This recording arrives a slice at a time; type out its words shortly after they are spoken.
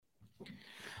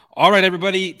All right,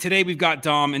 everybody. Today we've got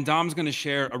Dom, and Dom's going to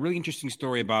share a really interesting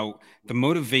story about the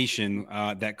motivation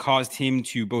that caused him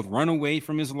to both run away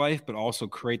from his life, but also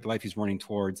create the life he's running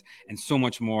towards, and so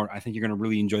much more. I think you're going to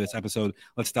really enjoy this episode.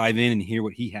 Let's dive in and hear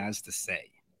what he has to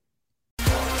say.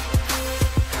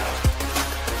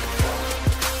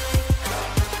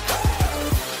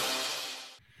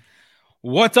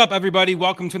 What's up, everybody?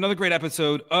 Welcome to another great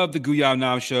episode of the Gooyah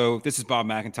Now Show. This is Bob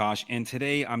McIntosh, and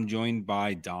today I'm joined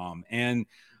by Dom. And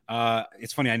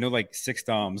it's funny, I know like 6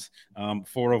 Doms,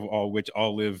 4 of all which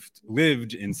all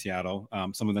lived in Seattle.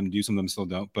 Some of them do, some of them still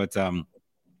don't. But Dom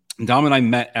and I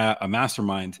met at a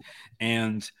mastermind,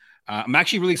 and I'm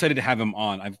actually really excited to have him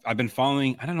on. I've been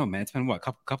following. I don't know, man. It's been what,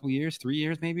 couple years, 3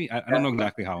 years, maybe. I don't know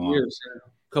exactly how long.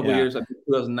 Couple years, I think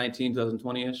 2019,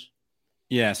 2020-ish.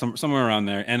 Yeah, somewhere around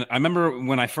there. And I remember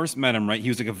when I first met him, right, he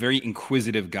was like a very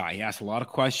inquisitive guy. He asked a lot of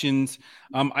questions.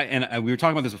 We were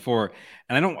talking about this before,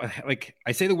 and I don't like,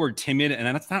 I say the word timid, and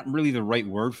that's not really the right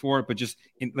word for it, but just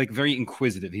like very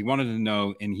inquisitive. He wanted to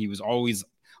know, and he was always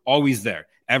there.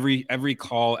 Every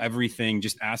call, everything,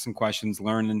 just asking questions,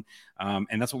 learning.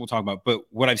 And that's what we'll talk about. But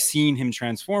what I've seen him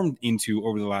transform into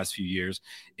over the last few years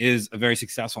is a very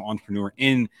successful entrepreneur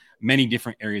in many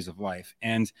different areas of life.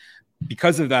 And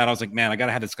because of that, I was like, man, I got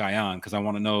to have this guy on because I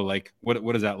want to know, like, what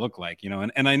does that look like? You know,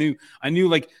 and I knew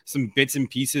like some bits and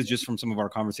pieces just from some of our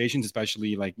conversations,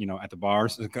 especially like, you know, at the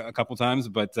bars a couple times.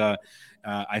 But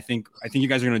I think you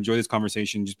guys are going to enjoy this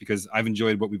conversation just because I've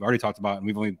enjoyed what we've already talked about. And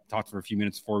we've only talked for a few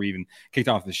minutes before we even kicked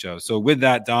off the show. So with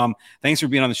that, Dom, thanks for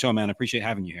being on the show, man. I appreciate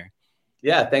having you here.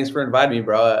 Yeah, thanks for inviting me,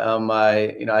 bro.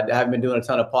 I haven't been doing a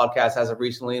ton of podcasts as of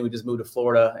recently. We just moved to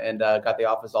Florida and got the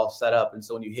office all set up. And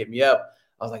so when you hit me up,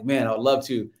 I was like, man, I would love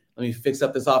to. Let me fix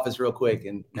up this office real quick.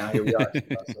 And now here we are.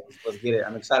 So let's get it.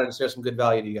 I'm excited to share some good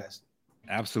value to you guys.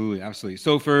 Absolutely.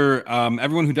 So for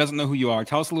everyone who doesn't know who you are,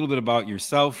 tell us a little bit about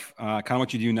yourself, kind of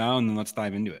what you do now, and then let's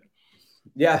dive into it.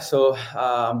 Yeah, so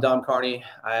I'm Dom Carney.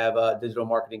 I have a digital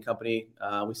marketing company.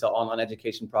 We sell online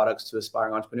education products to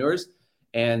aspiring entrepreneurs.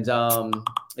 And so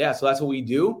that's what we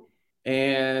do.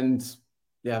 And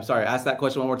yeah, I'm sorry. Ask that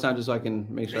question one more time just so I can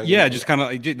make sure. Just kind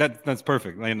of that's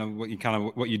perfect. I know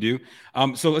what you do.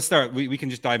 So let's start. We can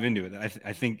just dive into it.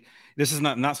 I think this is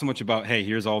not so much about, hey,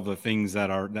 here's all the things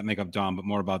that make up Dom, but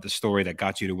more about the story that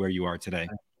got you to where you are today.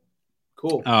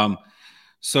 Cool.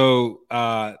 So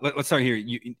let's start here.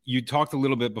 You talked a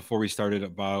little bit before we started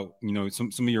about, you know, some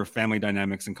of your family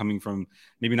dynamics and coming from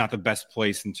maybe not the best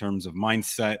place in terms of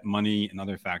mindset, money, and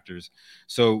other factors.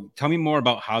 So tell me more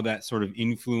about how that sort of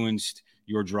influenced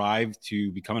your drive to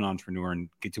become an entrepreneur and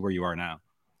get to where you are now.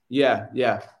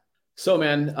 Yeah. So,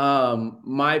 man,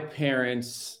 my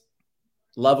parents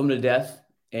love them to death.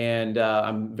 And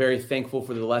I'm very thankful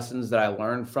for the lessons that I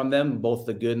learned from them, both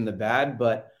the good and the bad.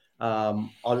 But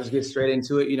I'll just get straight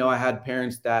into it. You know, I had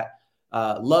parents that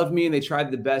loved me and they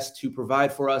tried the best to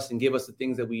provide for us and give us the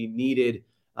things that we needed,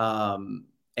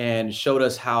 and showed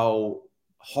us how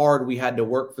hard we had to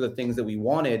work for the things that we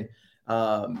wanted.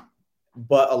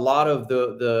 But a lot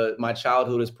of my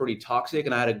childhood is pretty toxic,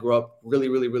 and I had to grow up really,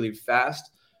 really, really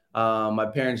fast. My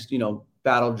parents, you know,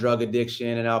 battled drug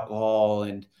addiction and alcohol,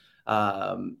 and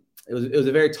it was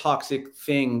a very toxic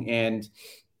thing. And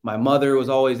my mother was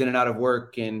always in and out of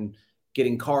work and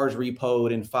getting cars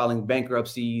repoed and filing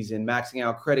bankruptcies and maxing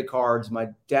out credit cards. My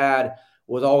dad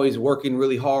was always working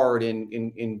really hard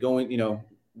and going, you know,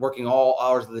 working all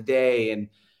hours of the day and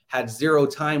had zero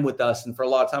time with us. And for a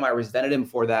lot of time, I resented him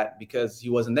for that because he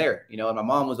wasn't there, you know, and my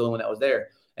mom was the only one that was there.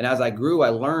 And as I grew, I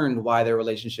learned why their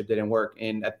relationship didn't work.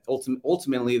 And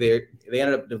ultimately, they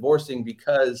ended up divorcing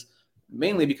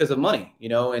mainly because of money, you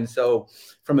know. And so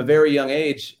from a very young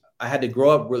age, I had to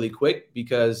grow up really quick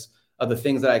because of the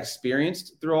things that I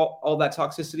experienced through all that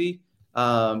toxicity.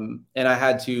 And I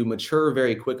had to mature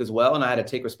very quick as well. And I had to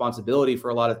take responsibility for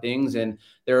a lot of things. And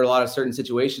there are a lot of certain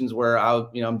situations where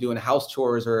I'm doing house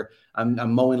chores or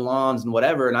I'm mowing lawns and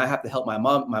whatever. And I have to help my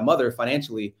mother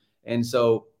financially. And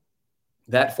so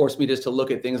that forced me just to look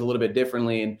at things a little bit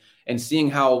differently and seeing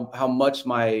how much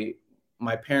my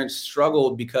parents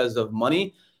struggled because of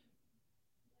money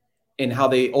and how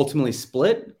they ultimately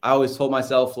split. I always told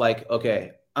myself, like,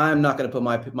 okay, I'm not going to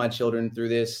put my children through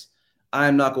this.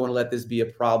 I'm not going to let this be a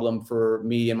problem for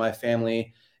me and my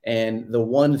family. And the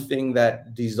one thing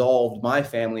that dissolved my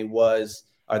family was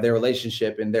their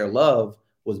relationship, and their love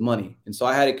was money. And so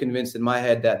I had it convinced in my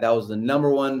head that was the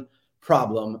number one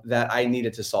problem that I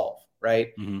needed to solve.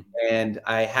 Right. Mm-hmm. And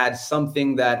I had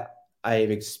something that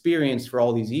I've experienced for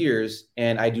all these years,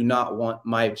 and I do not want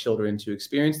my children to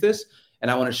experience this. And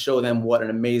I want to show them what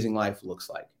an amazing life looks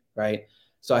like. Right.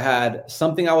 So I had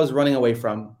something I was running away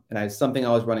from, and I had something I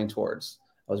was running towards.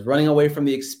 I was running away from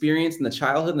the experience and the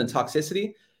childhood and the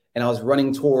toxicity. And I was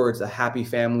running towards a happy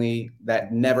family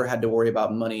that never had to worry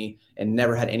about money and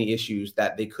never had any issues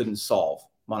that they couldn't solve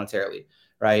monetarily.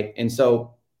 Right. And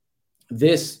so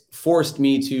this forced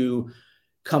me to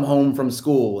come home from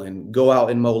school and go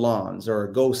out and mow lawns or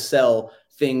go sell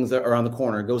things around the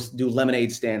corner, go do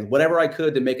lemonade stands, whatever I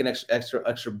could to make an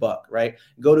extra buck, right?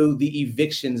 Go to the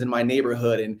evictions in my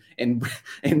neighborhood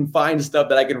and find stuff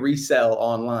that I can resell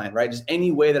online, right? Just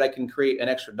any way that I can create an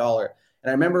extra dollar. And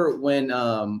I remember when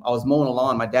I was mowing a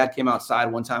lawn, my dad came outside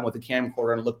one time with a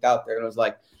camcorder and looked out there and was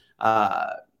like,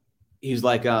 he was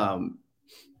like,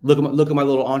 look at my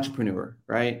little entrepreneur,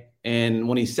 right? And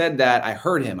when he said that, I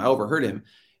overheard him.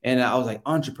 And I was like,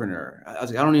 entrepreneur. I was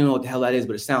like, I don't even know what the hell that is,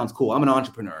 but it sounds cool. I'm an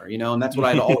entrepreneur, and that's what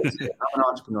I'd always say. I'm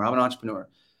an entrepreneur.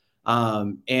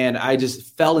 And I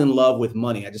just fell in love with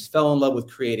money. I just fell in love with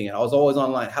creating it. I was always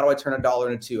online. How do I turn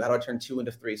 $1 into 2? How do I turn 2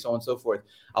 into 3? So on and so forth.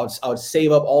 I would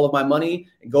save up all of my money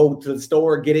and go to the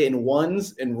store, get it in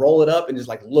ones and roll it up and just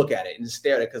like look at it and just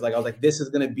stare at it. Cause like, I was like, this is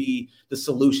going to be the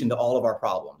solution to all of our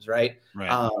problems. Right.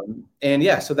 And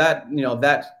yeah, so that,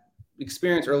 that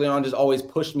experience early on just always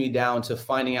pushed me down to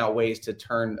finding out ways to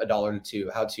turn $1 into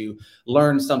 2, how to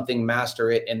learn something,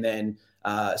 master it, and then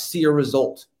see a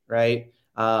result. Right.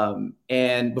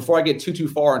 And before I get too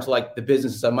far into like the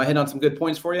business stuff, am I hitting on some good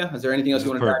points for you? Is there anything else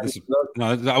you want to dive into?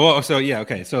 Well, so yeah.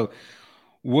 Okay. So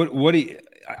what do you,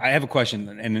 I have a question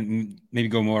and maybe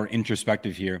go more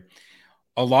introspective here.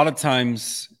 A lot of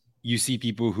times you see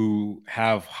people who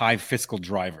have high fiscal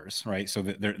drivers, right? So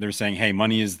they're saying, hey,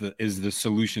 money is the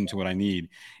solution to what I need.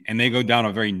 And they go down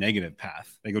a very negative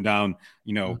path. They go down,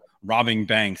 robbing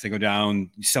banks. They go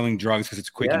down selling drugs because it's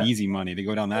quick and easy money. They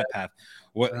go down that path.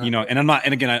 And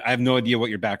and again, I have no idea what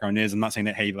your background is. I'm not saying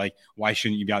that, hey, like, why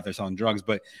shouldn't you be out there selling drugs?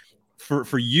 But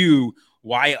for you,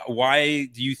 why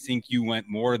do you think you went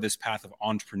more this path of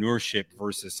entrepreneurship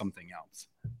versus something else?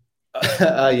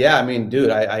 Yeah, I mean, dude,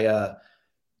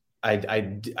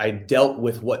 I dealt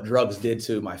with what drugs did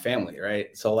to my family,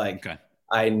 right? So like,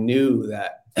 I knew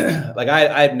that, like,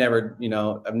 I've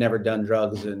never done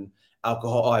drugs and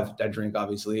alcohol. I drink,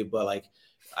 obviously, but like,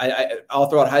 I all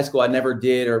throughout high school, I never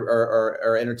did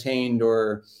or entertained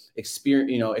or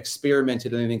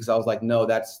experimented or anything, because I was like, no,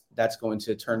 that's going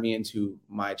to turn me into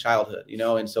my childhood,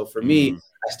 And so for me,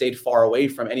 I stayed far away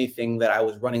from anything that I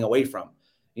was running away from,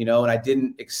 and I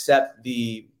didn't accept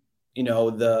the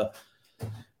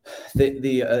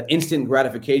instant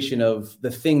gratification of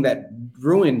the thing that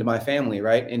ruined my family,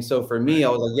 right? And so for me, I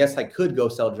was like, yes, I could go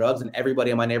sell drugs, and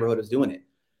everybody in my neighborhood is doing it.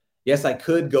 Yes, I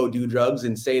could go do drugs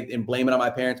and blame it on my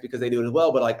parents because they do it as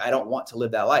well. But like, I don't want to live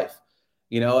that life.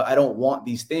 I don't want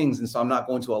these things. And so I'm not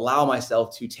going to allow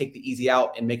myself to take the easy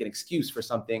out and make an excuse for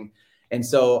something. And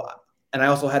I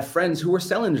also had friends who were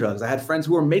selling drugs. I had friends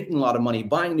who were making a lot of money,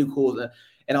 buying new cools.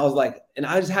 And I was like, and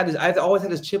I always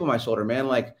had this chip on my shoulder, man.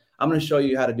 Like, I'm going to show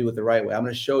you how to do it the right way. I'm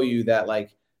going to show you that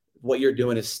like what you're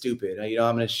doing is stupid.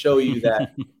 I'm going to show you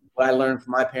that what I learned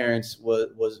from my parents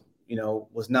was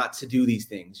not to do these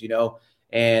things,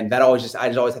 and that I just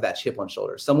always had that chip on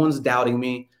shoulder. Someone's doubting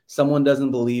me. Someone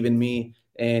doesn't believe in me.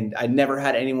 And I never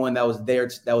had anyone that was there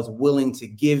that was willing to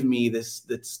give me this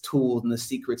tools and the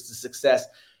secrets to success.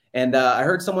 And I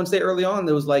heard someone say early on,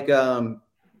 there was like,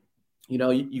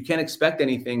 you can't expect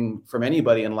anything from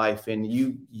anybody in life. And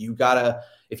you gotta,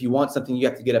 if you want something, you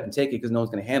have to get up and take it, because no one's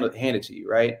going to hand it to you.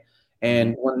 Right.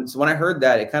 And when I heard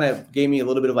that, it kind of gave me a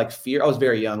little bit of like fear. I was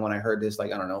very young when I heard this,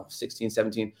 like, I don't know, 16,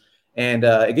 17. And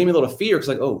it gave me a little fear, because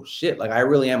like, oh shit, like I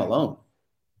really am alone.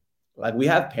 Like, we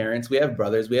have parents, we have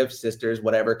brothers, we have sisters,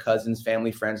 whatever, cousins,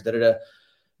 family, friends,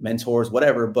 mentors,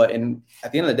 whatever. But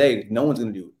at the end of the day, no one's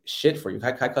going to do shit for you.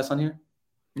 Can I cuss on here?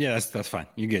 Yeah, that's fine.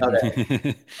 You get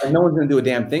it. Like, no one's going to do a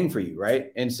damn thing for you.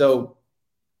 Right. And so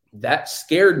that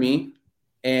scared me.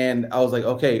 And I was like,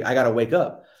 okay, I got to wake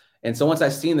up. And so once I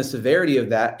seen the severity of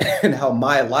that and how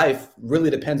my life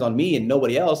really depends on me and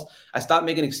nobody else, I stopped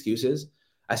making excuses.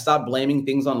 I stopped blaming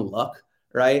things on luck,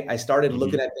 right? I started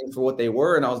looking at things for what they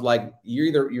were. And I was like,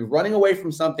 you're running away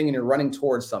from something and you're running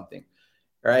towards something,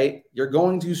 right? You're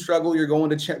going to struggle. You're going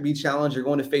to be challenged. You're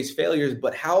going to face failures.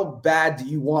 But how bad do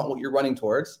you want what you're running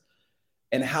towards?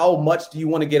 And how much do you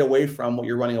want to get away from what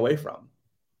you're running away from?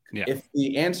 Yeah. If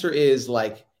the answer is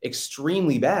like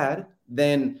extremely bad,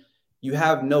 then you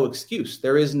have no excuse.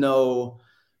 There is no,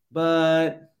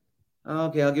 but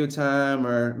okay, I'll give it time,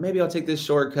 or maybe I'll take this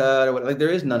shortcut, or what. Like, there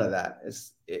is none of that.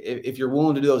 If you're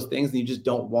willing to do those things, then you just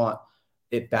don't want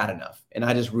it bad enough. And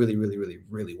I just really, really, really,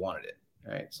 really wanted it.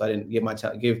 Right. So I didn't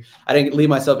I didn't leave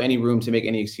myself any room to make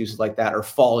any excuses like that or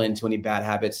fall into any bad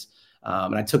habits.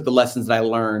 And I took the lessons that I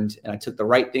learned, and I took the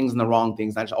right things and the wrong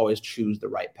things, and I just always choose the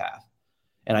right path.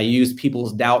 And I used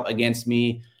people's doubt against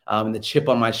me, and the chip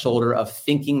on my shoulder of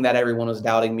thinking that everyone was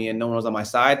doubting me and no one was on my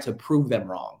side to prove them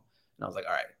wrong. And I was like,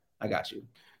 all right, I got you.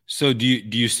 So do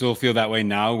you still feel that way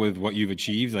now with what you've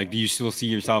achieved? Like, do you still see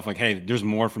yourself like, hey, there's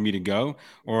more for me to go?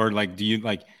 Or like, do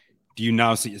you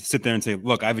now sit there and say,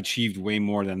 look, I've achieved way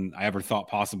more than I ever thought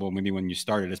possible, maybe when you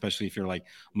started, especially if you're like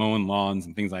mowing lawns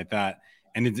and things like that.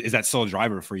 And is that still a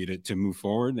driver for you to move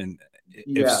forward? And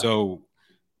if so,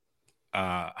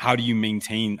 how do you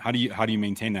maintain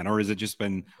that? Or has it just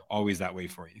been always that way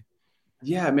for you?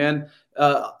 Yeah, man.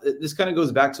 This kind of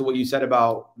goes back to what you said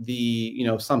about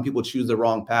some people choose the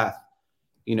wrong path,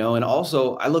 and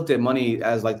also I looked at money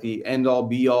as like the end all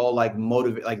be all, like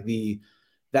motivate, like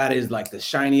that is like the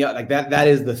shiny, like that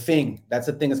is the thing. That's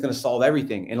the thing that's going to solve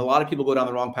everything. And a lot of people go down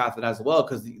the wrong path as well,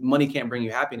 because money can't bring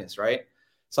you happiness. Right.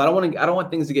 So I don't want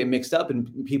things to get mixed up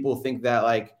and people think that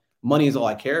like money is all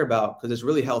I care about, because it's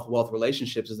really health, wealth,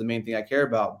 relationships is the main thing I care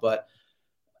about. But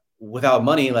without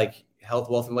money, like health,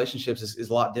 wealth, and relationships is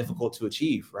a lot difficult to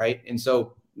achieve. Right. And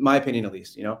so my opinion, at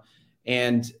least,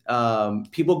 and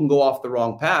people can go off the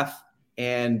wrong path.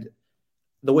 And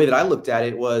the way that I looked at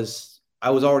it was I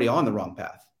was already on the wrong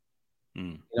path.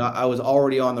 I was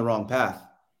already on the wrong path,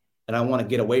 and I want to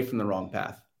get away from the wrong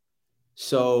path.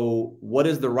 So what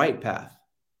is the right path?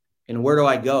 And where do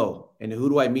I go? And who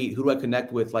do I meet? Who do I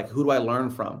connect with? Like, who do I learn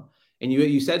from? And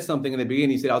you said something in the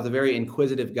beginning. You said I was a very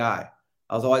inquisitive guy.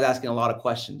 I was always asking a lot of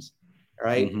questions.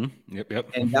 Right. Mm-hmm.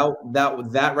 Yep. And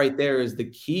that right there is the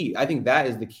key. I think that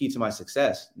is the key to my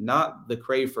success, not the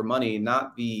crave for money,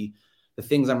 not the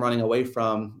things I'm running away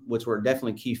from, which were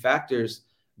definitely key factors.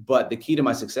 But the key to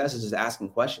my success is just asking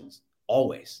questions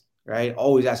always, right?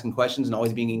 Always asking questions and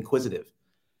always being inquisitive,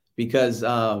 because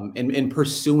in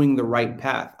pursuing the right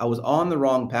path. I was on the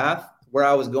wrong path. Where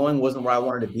I was going wasn't where I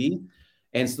wanted to be.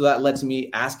 And so that led to me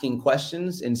asking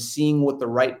questions and seeing what the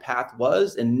right path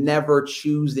was, and never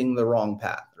choosing the wrong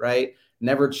path, right?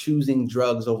 Never choosing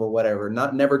drugs over whatever,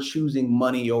 never choosing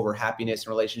money over happiness and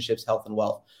relationships, health and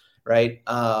wealth, right?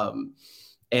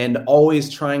 And always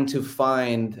trying to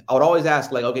I would always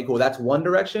ask, like, okay, cool, that's one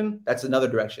direction, that's another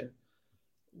direction.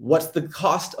 What's the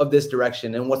cost of this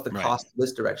direction? And what's the cost of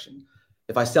this direction?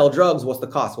 If I sell drugs, what's the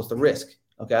cost? What's the risk?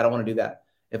 Okay, I don't want to do that.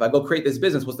 If I go create this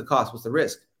business, what's the cost? What's the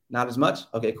risk? Not as much.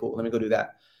 Okay, cool. Let me go do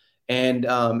that. And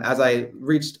as I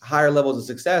reached higher levels of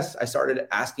success, I started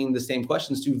asking the same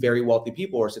questions to very wealthy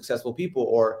people or successful people,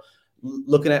 or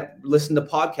listen to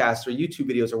podcasts or YouTube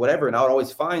videos or whatever. And I would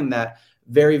always find that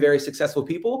very, very successful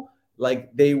people, like,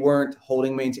 they weren't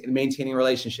maintaining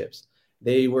relationships.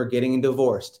 They were getting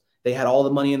divorced. They had all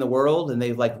the money in the world, and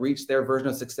they've like reached their version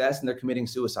of success, and they're committing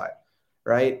suicide.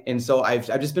 Right. And so I've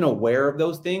just been aware of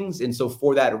those things. And so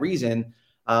for that reason,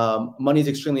 money is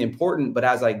extremely important. But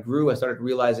as I grew, I started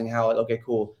realizing how, okay,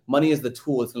 cool, money is the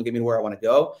tool that's going to get me to where I want to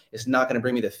go. It's not going to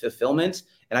bring me the fulfillment.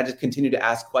 And I just continue to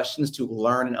ask questions to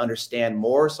learn and understand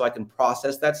more, so I can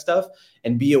process that stuff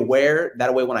and be aware.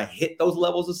 That way, when I hit those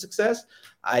levels of success,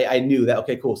 I knew that,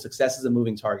 okay, cool, success is a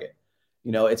moving target.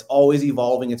 It's always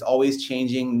evolving. It's always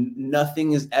changing.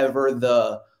 Nothing is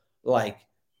ever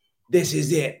this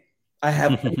is it. I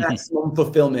have maximum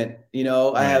fulfillment.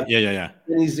 I have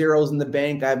many zeros in the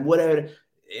bank. I have whatever.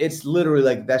 It's literally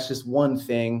like, that's just one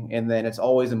thing. And then it's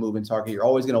always a moving target. You're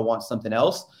always going to want something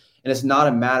else. And it's not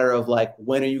a matter of like,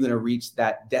 when are you going to reach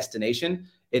that destination?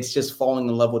 It's just falling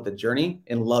in love with the journey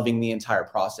and loving the entire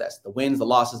process, the wins, the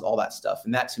losses, all that stuff.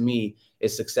 And that to me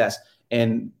is success.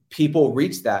 And people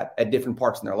reach that at different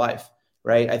parts in their life,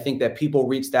 right? I think that people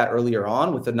reach that earlier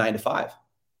on with the 9 to 5.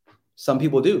 Some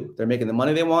people do. They're making the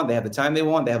money they want. They have the time they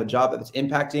want. They have a job that's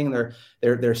impacting.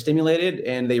 They're stimulated,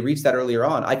 and they reach that earlier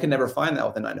on. I could never find that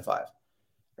with a 9 to 5,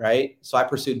 right? So I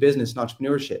pursued business and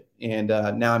entrepreneurship, and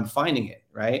now I'm finding it,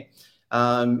 right?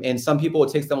 And some people,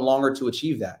 it takes them longer to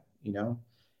achieve that,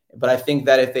 But I think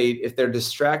that if they're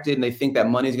distracted and they think that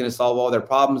money is going to solve all their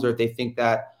problems, or if they think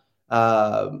that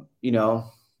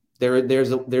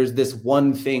there's this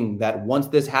one thing that once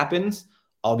this happens,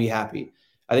 I'll be happy.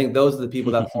 I think those are the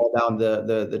people that fall down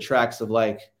the tracks of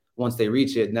like, once they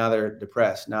reach it, now they're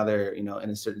depressed. Now they're, in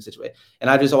a certain situation. And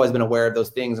I've just always been aware of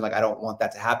those things. And like, I don't want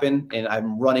that to happen. And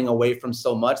I'm running away from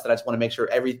so much that I just want to make sure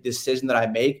every decision that I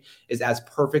make is as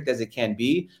perfect as it can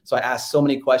be. So I ask so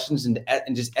many questions and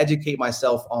just educate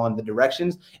myself on the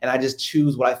directions. And I just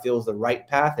choose what I feel is the right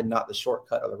path and not the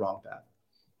shortcut or the wrong path.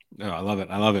 Oh, I love it.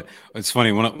 I love it. It's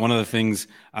funny. One of the things,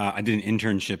 I did an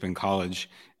internship in college,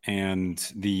 and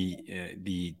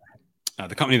the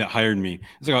The company that hired me,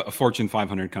 it's like a Fortune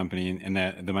 500 company, and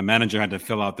that my manager had to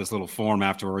fill out this little form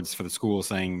afterwards for the school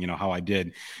saying, how I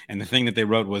did. And the thing that they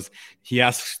wrote was, he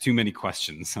asks too many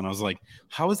questions. And I was like,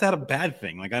 how is that a bad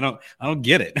thing? Like, I don't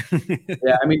get it.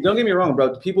 Yeah, I mean, don't get me wrong,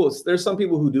 bro. There's some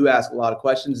people who do ask a lot of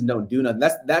questions and don't do nothing.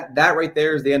 That right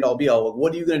there is the end all be all.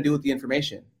 What are you going to do with the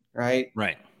information, right?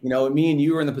 Right. Me and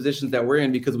you are in the positions that we're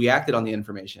in because we acted on the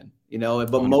information. But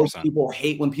 100%. Most people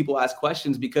hate when people ask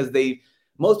questions because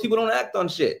most people don't act on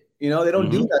shit. They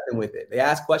don't do nothing with it. They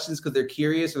ask questions because they're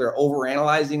curious or they're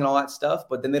overanalyzing and all that stuff,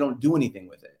 but then they don't do anything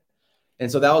with it.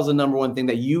 And so that was the number one thing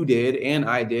that you did and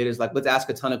I did, is like, let's ask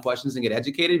a ton of questions and get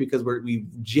educated, because we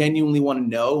genuinely want to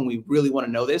know, and we really want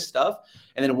to know this stuff.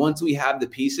 And then once we have the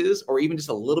pieces, or even just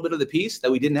a little bit of the piece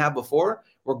that we didn't have before,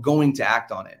 we're going to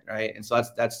act on it, right? And so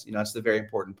that's the very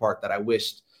important part that I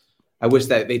wish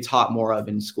that they taught more of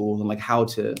in school, and like how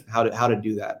to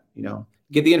do that.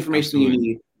 Get the information you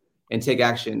need and take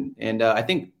action. And I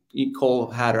think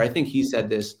Cole Hatter, I think he said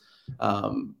this,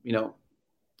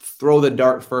 throw the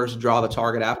dart first, draw the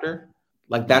target after.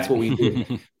 Like, that's what we do.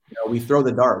 We throw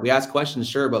the dart. We ask questions,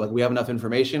 sure, but like, we have enough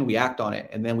information, we act on it,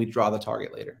 and then we draw the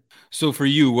target later. So for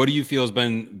you, what do you feel has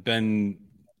been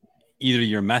either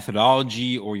your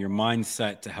methodology or your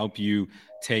mindset to help you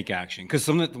take action? Because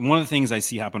one of the things I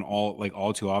see happen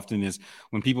all too often is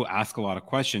when people ask a lot of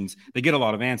questions, they get a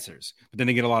lot of answers, but then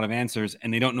they get a lot of answers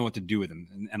and they don't know what to do with them.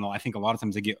 And I think a lot of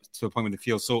times they get to the point where they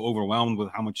feel so overwhelmed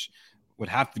with how much would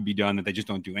have to be done that they just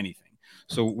don't do anything.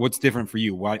 So what's different for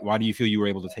you? Why do you feel you were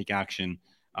able to take action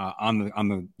on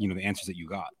the the answers that you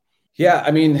got? Yeah, I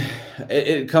mean,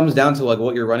 it comes down to like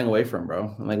what you're running away from,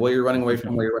 bro. Like what you're running away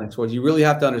from, what you're running towards. You really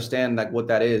have to understand like what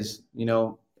that is,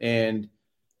 and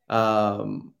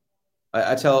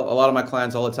I tell a lot of my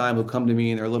clients all the time who come to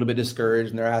me and they're a little bit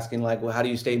discouraged and they're asking like, well, how do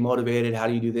you stay motivated? How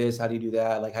do you do this? How do you do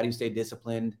that? Like, how do you stay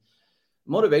disciplined?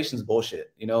 Motivation's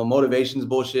bullshit. Motivation's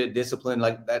bullshit. Discipline,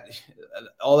 like that,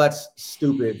 all that's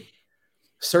stupid.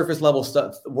 Surface level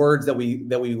stuff, words that we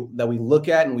look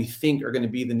at and we think are going to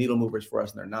be the needle movers for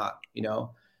us, and they're not.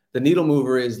 The needle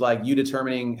mover is like you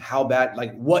determining how bad,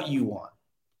 like what you want.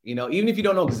 Even if you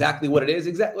don't know exactly what it is,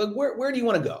 exactly like where do you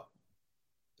want to go?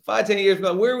 5-10 years from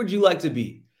now, where would you like to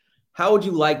be? How would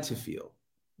you like to feel?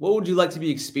 What would you like to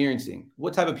be experiencing?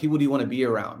 What type of people do you want to be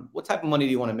around? What type of money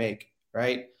do you want to make?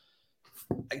 Right?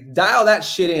 Dial that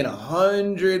shit in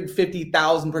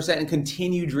 150,000% and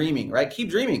continue dreaming, right?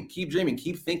 Keep dreaming, keep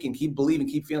thinking, keep believing,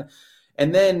 keep feeling.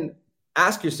 And then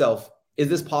ask yourself, is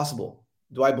this possible?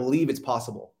 Do I believe it's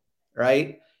possible?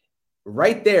 Right?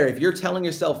 Right there, if you're telling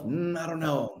yourself, I don't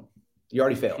know, you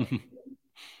already failed.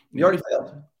 You already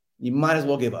failed. You might as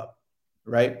well give up,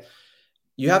 right?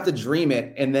 You have to dream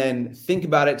it and then think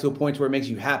about it to a point where it makes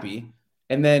you happy.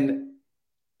 And then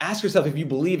ask yourself if you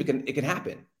believe it can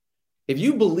happen. If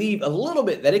you believe a little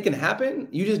bit that it can happen,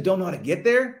 you just don't know how to get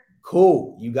there,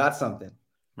 cool, you got something.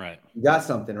 Right. You got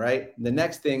something, right? The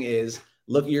next thing is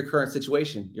look at your current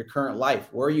situation, your current life.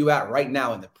 Where are you at right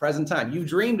now in the present time? You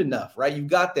dreamed enough, right? You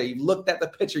got there. You looked at the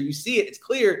picture. You see it. It's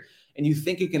clear. And you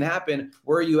think it can happen.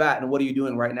 Where are you at and what are you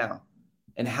doing right now?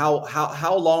 And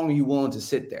how long are you willing to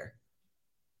sit there?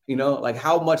 Like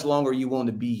how much longer are you willing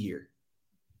to be here,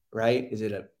 right? Is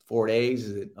it 4 days?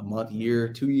 Is it a month,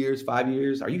 year, 2 years, 5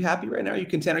 years? Are you happy right now? Are you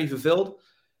content? Are you fulfilled?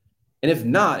 And if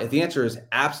not, if the answer is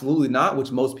absolutely not,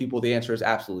 which most people, the answer is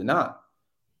absolutely not,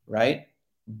 right?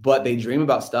 But they dream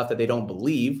about stuff that they don't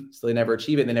believe, so they never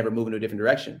achieve it and they never move in a different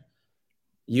direction.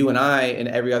 You and I and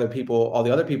all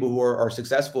the other people who are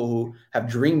successful, who have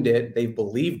dreamed it, they've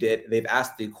believed it, they've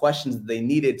asked the questions that they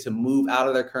needed to move out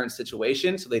of their current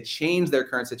situation. So they changed their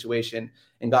current situation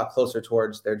and got closer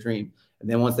towards their dream. And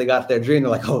then once they got their dream,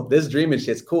 they're like, oh, this dreaming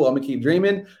shit's cool. I'm going to keep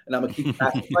dreaming and I'm going to keep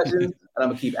asking questions and I'm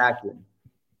going to keep acting.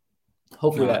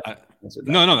 Hopefully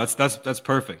that's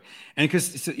perfect. And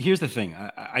because here's the thing,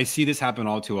 I see this happen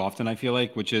all too often, I feel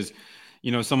like, which is,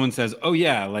 someone says, oh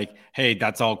yeah, like, hey,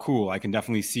 that's all cool. I can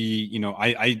definitely see,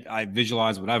 I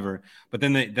visualize whatever. But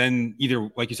then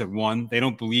either, like you said, one, they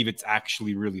don't believe it's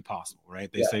actually really possible,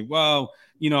 right? They say, well,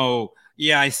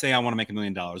 yeah, I say I want to make $1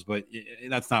 million, but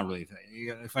that's not really a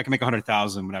thing. If I can make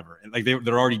 100,000, whatever, like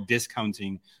they're already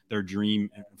discounting their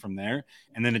dream from there.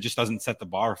 And then it just doesn't set the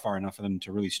bar far enough for them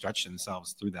to really stretch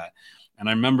themselves through that. And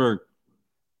I remember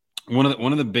one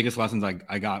of the biggest lessons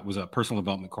I got was a personal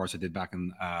development course I did back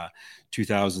in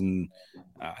 2000.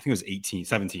 I think it was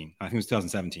 17. I think it was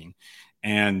 2017.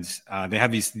 And they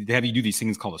have you do these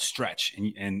things called a stretch,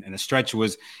 and a stretch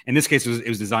was, in this case, it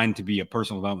was designed to be a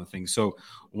personal development thing. So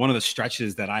one of the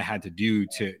stretches that I had to do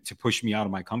to push me out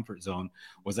of my comfort zone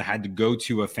was I had to go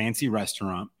to a fancy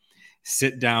restaurant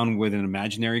sit down with an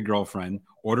imaginary girlfriend,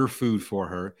 order food for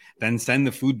her, then send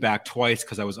the food back twice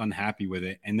because I was unhappy with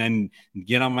it, and then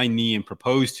get on my knee and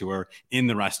propose to her in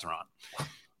the restaurant.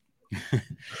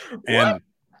 And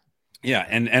yeah,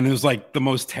 and it was like the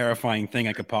most terrifying thing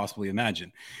I could possibly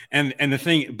imagine. And the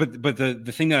thing, but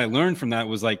the thing that I learned from that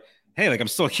was like, hey, like I'm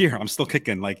still here, I'm still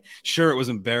kicking. Like, sure, it was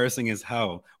embarrassing as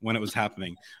hell when it was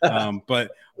happening,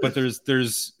 but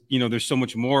there's you know, there's so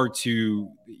much more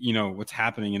to, you know, what's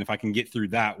happening, and if I can get through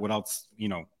that, what else, you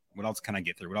know, what else can I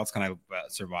get through? What else can I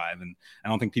survive? And I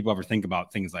don't think people ever think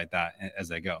about things like that as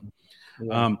they go.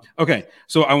 Yeah. Okay,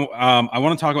 so I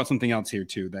want to talk about something else here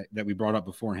too that we brought up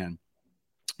beforehand,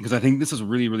 because I think this is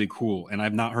really, really cool. And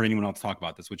I've not heard anyone else talk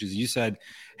about this, which is you said,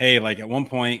 hey, like at one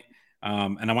point,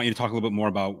 and I want you to talk a little bit more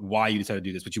about why you decided to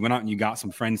do this, but you went out and you got some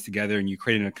friends together and you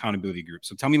created an accountability group.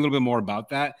 So tell me a little bit more about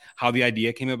that, how the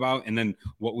idea came about, and then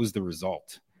what was the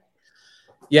result?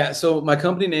 Yeah, so my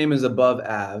company name is Above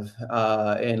Av.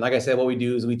 And like I said, what we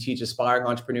do is we teach aspiring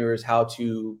entrepreneurs how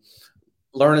to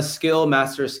learn a skill,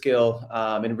 master a skill,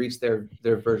 and reach their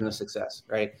version of success,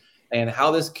 right? And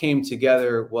how this came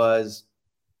together was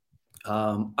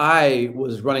I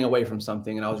was running away from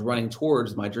something and I was running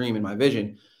towards my dream and my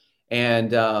vision.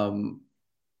 And,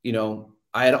 you know,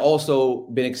 I had also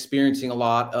been experiencing a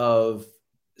lot of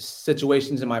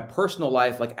situations in my personal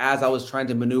life, like as I was trying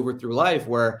to maneuver through life,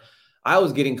 where I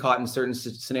was getting caught in certain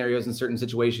scenarios and certain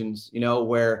situations, you know,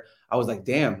 where I was like,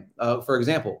 damn, for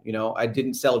example, you know, I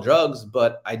didn't sell drugs,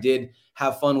 but I did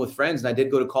have fun with friends and I did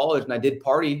go to college and I did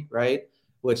party, right?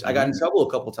 Which I got in trouble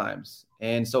a couple times.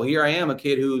 And so here I am, a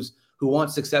kid who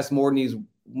wants success more than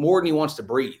he wants to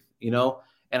breathe, you know,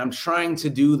 and I'm trying to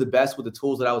do the best with the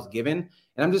tools that I was given.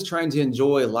 And I'm just trying to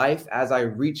enjoy life as I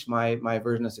reach my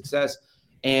version of success.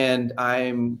 And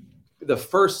I'm the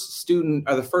first student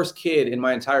or the first kid in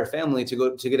my entire family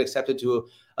to get accepted to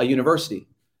a university,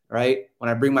 right? When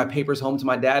I bring my papers home to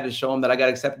my dad to show him that I got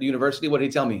accepted to university, what did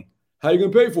he tell me? How are you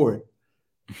going to pay for it?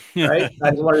 Right?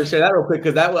 I just wanted to share that real quick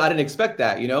because I didn't expect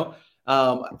that, you know.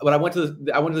 But I went to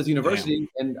this university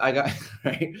and I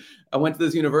went to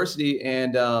this university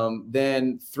and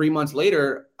then 3 months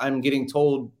later, I'm getting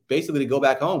told basically to go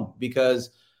back home because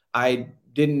I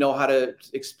didn't know how to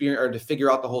experience or to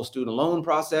figure out the whole student loan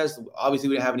process. Obviously,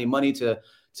 we didn't have any money to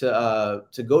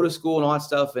go to school and all that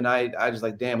stuff. And I just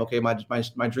like, damn, okay,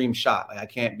 my dream shot. Like I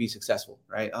can't be successful,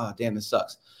 right? Oh, damn, this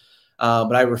sucks.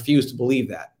 But I refused to believe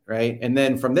that, right? And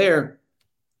then from there,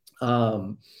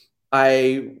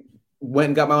 I went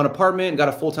and got my own apartment and got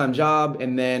a full-time job.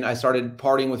 And then I started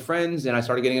partying with friends and I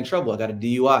started getting in trouble. I got a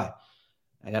DUI.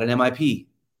 I got an MIP.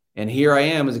 And here I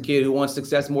am as a kid who wants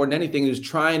success more than anything, who's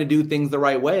trying to do things the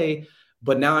right way.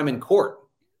 But now I'm in court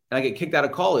and I get kicked out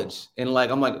of college. And like,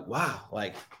 I'm like, wow,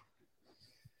 like,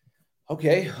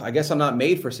 okay, I guess I'm not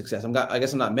made for success. I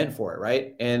guess I'm not meant for it.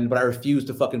 Right. But I refuse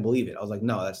to fucking believe it. I was like,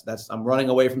 no, I'm running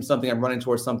away from something. I'm running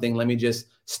towards something. Let me just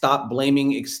stop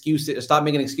blaming excuses, stop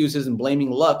making excuses and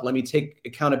blaming luck. Let me take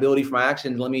accountability for my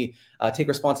actions. Let me take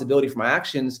responsibility for my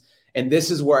actions. And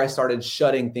this is where I started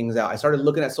shutting things out. I started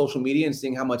looking at social media and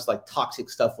seeing how much like toxic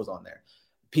stuff was on there.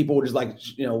 People were just like,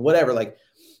 you know, whatever, like,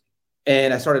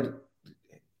 and I started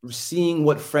seeing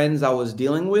what friends I was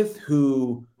dealing with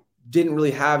who didn't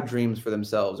really have dreams for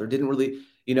themselves or didn't really,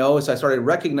 you know, so I started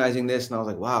recognizing this and I was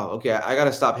like, wow, okay, I got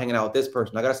to stop hanging out with this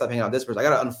person. I got to stop hanging out with this person. I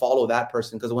got to unfollow that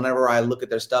person because whenever I look at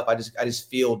their stuff, I just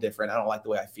feel different. I don't like the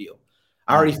way I feel.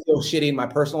 I already feel shitty in my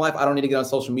personal life. I don't need to get on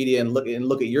social media and look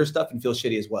at your stuff and feel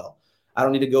shitty as well. I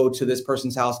don't need to go to this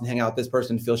person's house and hang out with this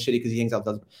person and feel shitty because he hangs out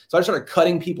with others. So I started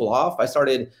cutting people off. I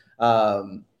started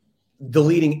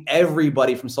deleting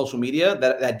everybody from social media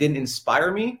that didn't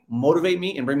inspire me, motivate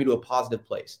me, and bring me to a positive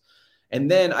place. And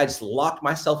then I just locked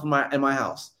myself in my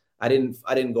house. I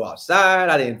didn't go outside.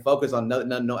 I didn't focus on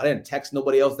no. I didn't text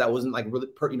nobody else that wasn't like really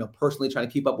personally trying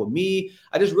to keep up with me.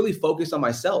 I just really focused on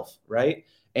myself, right?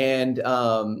 And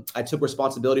I took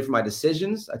responsibility for my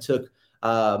decisions.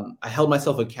 I held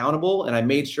myself accountable and I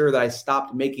made sure that I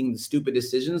stopped making the stupid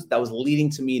decisions that was leading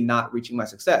to me not reaching my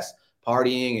success,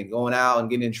 partying and going out and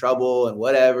getting in trouble and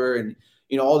whatever. And,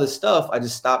 you know, all this stuff, I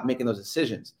just stopped making those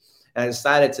decisions. And I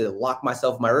decided to lock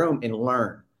myself in my room and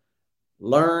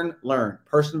learn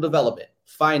personal development,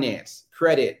 finance,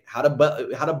 credit, how to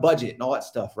budget and all that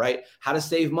stuff, right? How to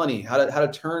save money, how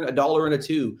to turn $1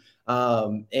 into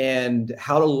 $2, and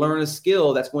how to learn a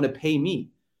skill that's going to pay me,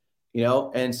 you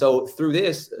know? And so through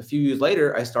this, a few years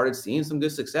later, I started seeing some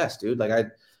good success, dude. Like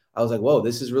I was like, whoa,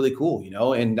 this is really cool, you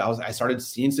know? And I started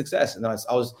seeing success. And I've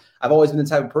always been the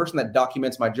type of person that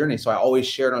documents my journey. So I always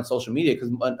share it on social media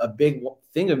because a big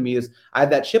thing of me is I have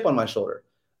that chip on my shoulder.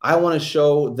 I want to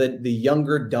show the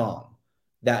younger Dom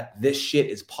that this shit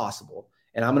is possible.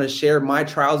 And I'm going to share my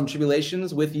trials and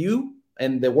tribulations with you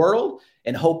and the world,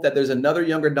 and hope that there's another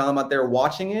younger Dom out there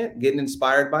watching it, getting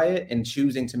inspired by it, and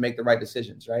choosing to make the right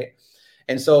decisions, right?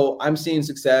 And so I'm seeing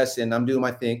success and I'm doing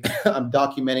my thing. I'm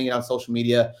documenting it on social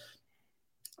media.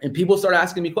 And people start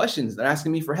asking me questions. They're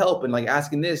asking me for help and like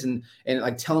asking this and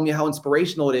like telling me how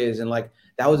inspirational it is. And like,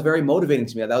 that was very motivating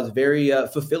to me. That was very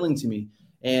fulfilling to me.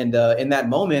 And in that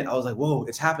moment, I was like, whoa,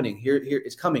 it's happening. Here,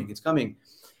 it's coming.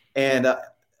 And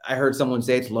I heard someone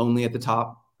say it's lonely at the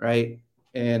top, right?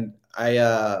 And I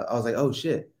was like, oh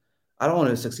shit, I don't want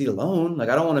to succeed alone. Like,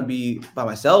 I don't want to be by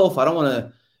myself. I don't want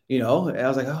to, and I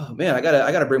was like, oh man, I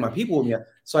gotta bring my people with me.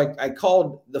 So I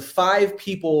called the 5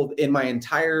 people in my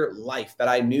entire life that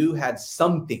I knew had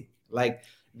something. Like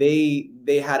they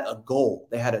had a goal,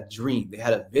 they had a dream, they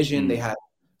had a vision, they had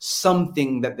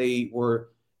something that they were,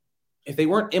 if they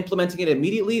weren't implementing it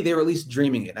immediately, they were at least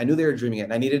dreaming it. I knew they were dreaming it,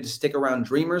 and I needed to stick around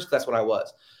dreamers, because that's what I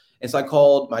was. And so I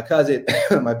called my cousin,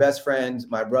 my best friend,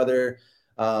 my brother,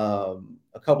 a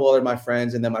couple other of my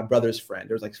friends, and then my brother's friend.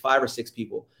 There was like 5 or 6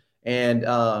 people. And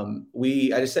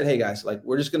I just said, hey guys, like,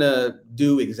 we're just going to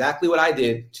do exactly what I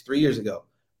did 3 years ago.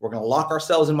 We're going to lock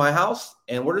ourselves in my house,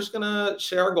 and we're just going to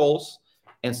share our goals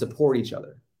and support each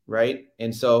other. Right.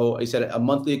 And so I said a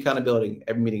monthly accountability,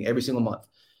 every meeting, every single month.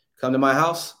 Come to my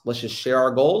house. Let's just share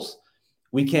our goals.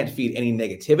 We can't feed any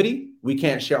negativity. We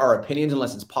can't share our opinions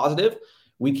unless it's positive.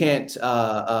 We can't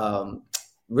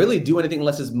really do anything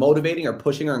unless it's motivating or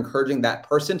pushing or encouraging that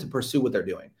person to pursue what they're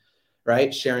doing,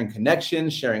 right? Sharing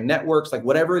connections, sharing networks, like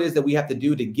whatever it is that we have to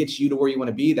do to get you to where you want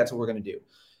to be, that's what we're going to do.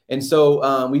 And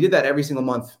so we did that every single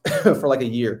month for like a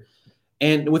year.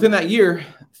 And within that year,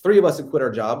 3 of us had quit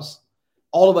our jobs.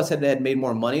 All of us had made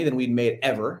more money than we'd made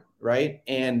ever, right?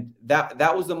 And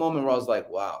that was the moment where I was like,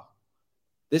 wow,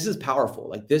 this is powerful.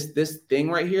 Like this thing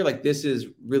right here, like this is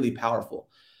really powerful.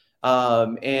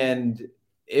 And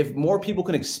if more people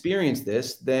can experience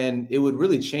this, then it would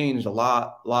really change a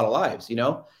lot of lives,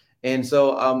 And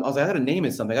so I was like, I got to name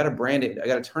it something. I got to brand it. I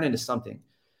got to turn it into something.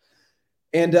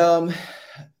 And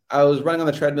I was running on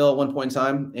the treadmill at one point in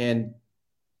time, and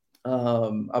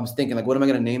I was thinking, like, what am I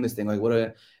going to name this thing? Like,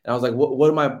 and I was like,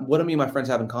 what do me and my friends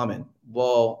have in common?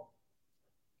 Well,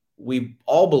 we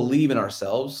all believe in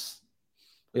ourselves.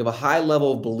 We have a high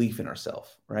level of belief in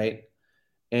ourselves, right?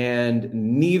 And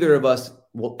neither of us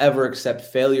will ever accept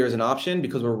failure as an option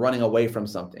because we're running away from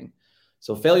something.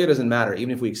 So failure doesn't matter.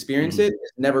 Even if we experience it,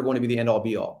 it's never going to be the end all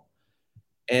be all.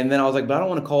 And then I was like, but I don't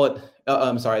want to call it,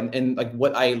 I'm sorry. And like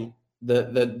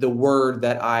the word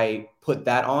that I put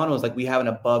that on was like, we have an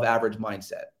above average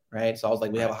mindset, right? So I was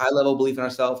like, we have a high level belief in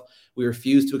ourselves. We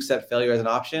refuse to accept failure as an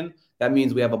option. That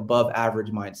means we have above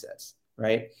average mindsets,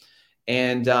 right?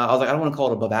 And I was like, I don't want to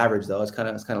call it above average though. It's kind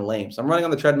of lame. So I'm running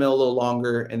on the treadmill a little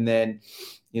longer. And then,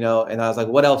 and I was like,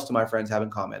 what else do my friends have in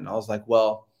common? And I was like,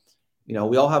 well, we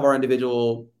all have our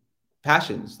individual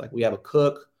passions. Like we have a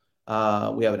cook,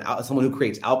 we have someone who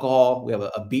creates alcohol. We have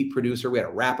a beat producer. We had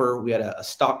a rapper. We had a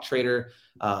stock trader,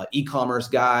 e-commerce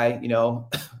guy,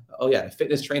 oh yeah, a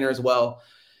fitness trainer as well.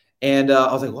 And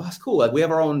I was like, well, that's cool. Like we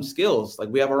have our own skills. Like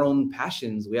we have our own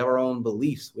passions. We have our own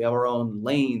beliefs. We have our own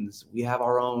lanes. We have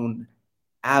our own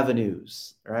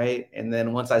avenues, right? And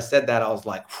then once I said that, I was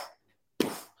like,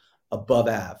 above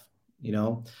Av,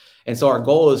 And so our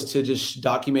goal is to just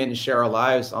document and share our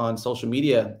lives on social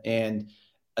media and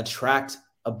attract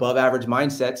above average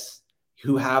mindsets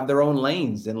who have their own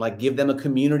lanes, and like give them a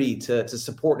community to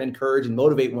support and encourage and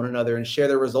motivate one another and share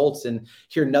their results and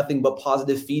hear nothing but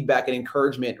positive feedback and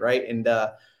encouragement, right? And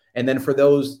then for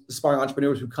those aspiring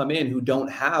entrepreneurs who come in who don't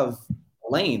have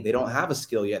a lane, they don't have a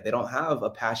skill yet, they don't have a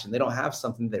passion, they don't have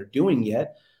something they're doing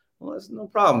yet, well, that's no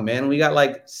problem, man. We got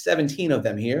like 17 of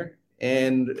them here,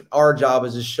 and our job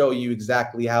is to show you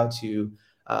exactly how to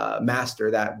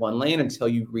master that one lane until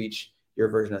you reach your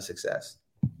version of success.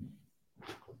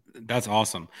 That's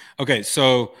awesome. Okay,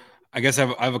 so I guess I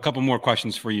have a couple more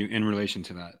questions for you in relation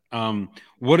to that.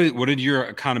 What did your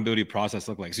accountability process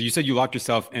look like? So you said you locked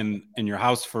yourself in your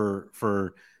house for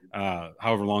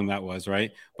however long that was, right?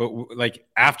 But like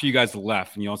after you guys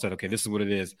left and you all said, okay, this is what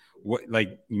it is. What,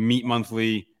 like, you meet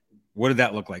monthly? What did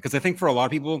that look like? Because I think for a lot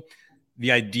of people,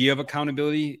 the idea of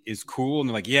accountability is cool, and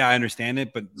they're like, yeah, I understand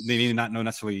it, but they may not know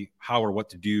necessarily how or what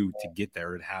to do to get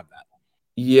there or to have that.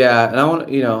 Yeah, and I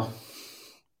want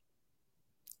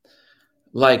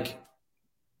like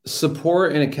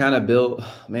support and accountability,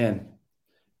 man,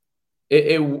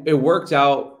 it worked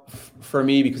out for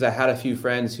me because I had a few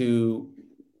friends who,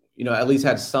 at least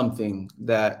had something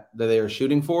that they were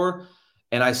shooting for.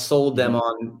 And I sold them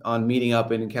on meeting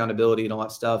up and accountability and all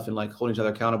that stuff and like holding each other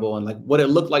accountable. And like what it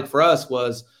looked like for us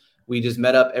was We just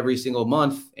met up every single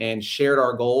month and shared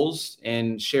our goals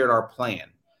and shared our plan,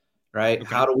 right?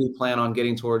 Okay. How do we plan on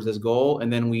getting towards this goal?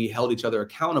 And then we held each other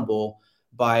accountable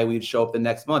by we'd show up the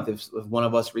next month. If one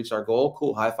of us reached our goal,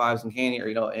 cool, high fives and candy,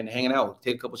 or, and hanging out,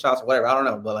 take a couple shots or whatever. I don't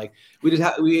know. But like,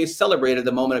 we celebrated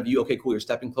the moment of you. Okay, cool. You're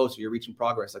stepping closer. You're reaching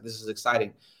progress. Like, this is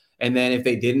exciting. And then if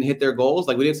they didn't hit their goals,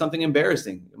 like, we did something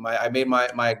embarrassing. I made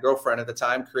my girlfriend at the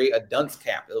time create a dunce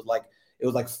cap. It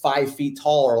was like 5 feet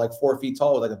tall or like 4 feet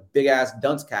tall with like a big ass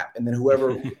dunce cap. And then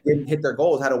whoever didn't hit their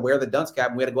goals had to wear the dunce cap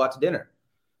and we had to go out to dinner.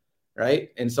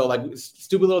 Right. And so like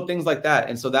stupid little things like that.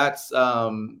 And so that's,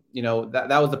 that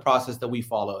was the process that we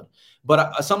followed.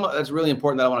 But something that's really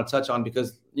important that I want to touch on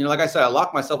because, like I said, I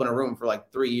locked myself in a room for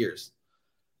like 3 years.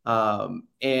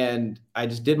 And I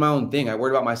just did my own thing. I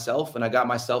worried about myself and I got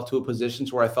myself to a position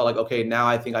where I felt like, okay, now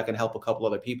I think I can help a couple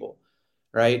other people.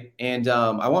 Right. And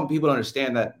I want people to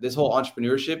understand that this whole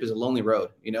entrepreneurship is a lonely road.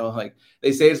 Like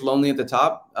they say it's lonely at the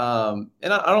top.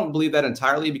 And I don't believe that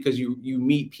entirely because you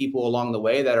meet people along the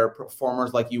way that are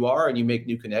performers like you are and you make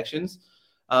new connections.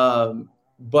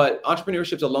 But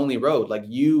entrepreneurship is a lonely road. Like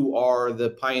you are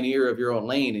the pioneer of your own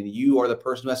lane and you are the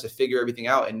person who has to figure everything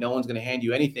out and no one's going to hand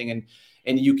you anything.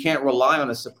 And you can't rely on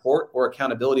the support or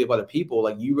accountability of other people.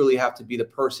 Like you really have to be the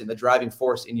person, the driving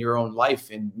force in your own life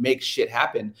and make shit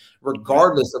happen,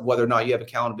 regardless of whether or not you have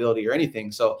accountability or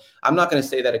anything. So I'm not going to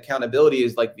say that accountability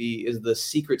is like the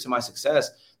secret to my success.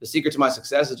 The secret to my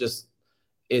success is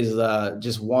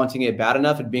just wanting it bad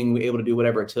enough and being able to do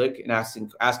whatever it took and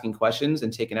asking questions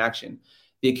and taking action.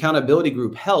 The accountability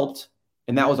group helped,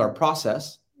 and that was our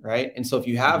process. Right. And so if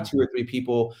you have 2 or 3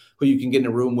 people who you can get in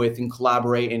a room with and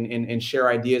collaborate and share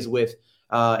ideas with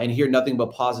and hear nothing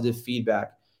but positive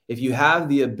feedback, if you have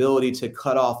the ability to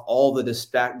cut off all this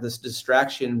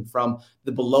distraction from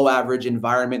the below average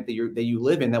environment that you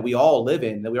live in, that we all live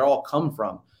in, that we all come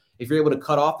from, if you're able to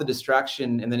cut off the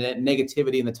distraction and the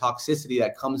negativity and the toxicity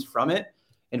that comes from it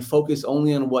and focus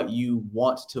only on what you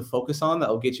want to focus on, that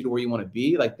will get you to where you want to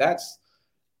be, like that's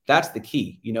the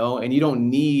key, and you don't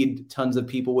need tons of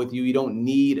people with you. You don't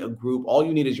need a group. All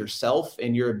you need is yourself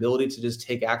and your ability to just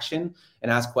take action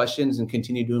and ask questions and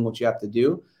continue doing what you have to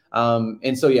do.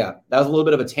 And so, yeah, that was a little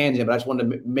bit of a tangent, but I just wanted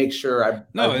to make sure.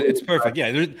 It's perfect.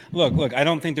 Yeah. Look, I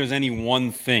don't think there's any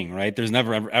one thing, right? There's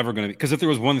never, ever going to be, because if there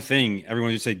was one thing,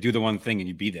 everyone would say, do the one thing and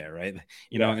you'd be there. Right.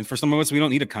 And for some of us, we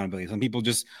don't need accountability. Some people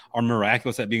just are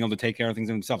miraculous at being able to take care of things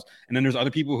themselves. And then there's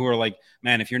other people who are like,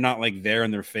 man, if you're not like there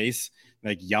in their face,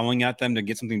 like yelling at them to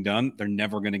get something done, they're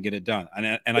never going to get it done.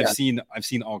 And I've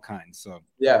seen all kinds. So,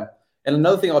 yeah. And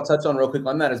another thing I'll touch on real quick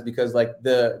on that is because like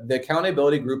the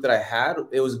accountability group that I had,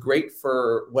 it was great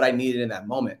for what I needed in that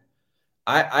moment.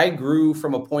 I grew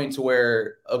from a point to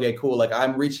where, okay, cool. Like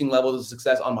I'm reaching levels of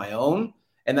success on my own.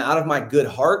 And then out of my good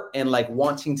heart and like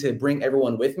wanting to bring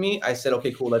everyone with me, I said,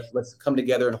 okay, cool. Let's come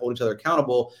together and hold each other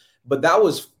accountable. But that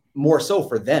was more so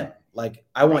for them. Like,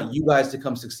 I want you guys to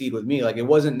come succeed with me. Like, it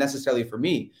wasn't necessarily for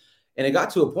me. And it got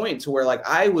to a point to where like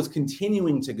I was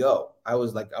continuing to go. I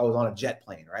was on a jet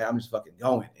plane, right? I'm just fucking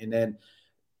going. And then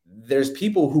there's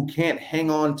people who can't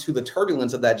hang on to the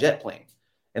turbulence of that jet plane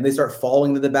and they start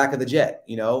falling to the back of the jet,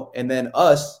 and then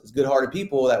us as good-hearted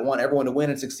people that want everyone to win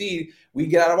and succeed, we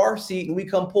get out of our seat and we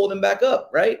come pull them back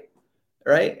up. Right.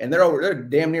 And they're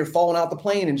damn near falling out the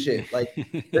plane and shit. Like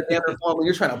they're damn near falling when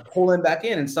you're trying to pull them back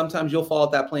in. And sometimes you'll fall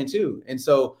out that plane too. And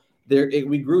so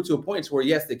we grew to a point where,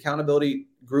 yes, the accountability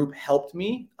group helped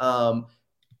me.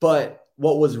 But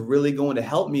what was really going to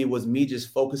help me was me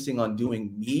just focusing on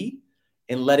doing me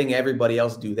and letting everybody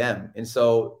else do them. And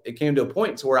so it came to a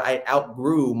point to where I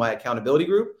outgrew my accountability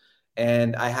group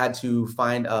and I had to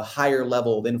find a higher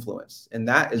level of influence. And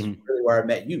that is really where I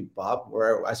met you, Bob,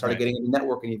 where I started getting into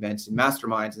networking events and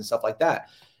masterminds and stuff like that.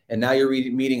 And now you're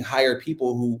meeting higher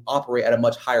people who operate at a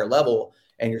much higher level.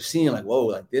 And you're seeing like, whoa,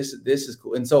 like this is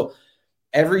cool. And so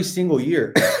every single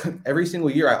year,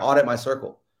 I audit my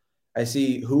circle. I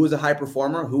see who is a high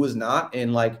performer, who is not.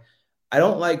 And like,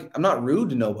 I'm not rude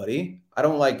to nobody. I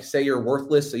don't like say you're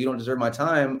worthless, so you don't deserve my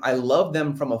time. I love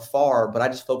them from afar, but I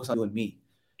just focus on doing me.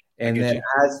 And then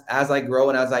as I grow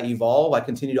and as I evolve, I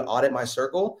continue to audit my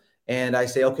circle and I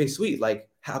say, okay, sweet. Like,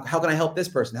 how can I help this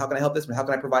person? How can I help this person? How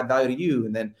can I provide value to you?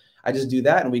 And then I just do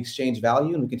that and we exchange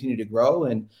value and we continue to grow.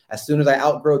 And as soon as I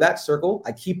outgrow that circle,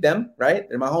 I keep them, right?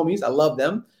 They're my homies. I love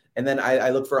them. And then I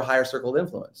look for a higher circle of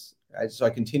influence. Right? So I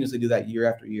continuously do that year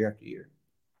after year after year.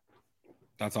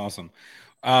 That's awesome.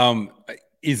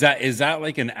 Is that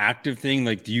like an active thing?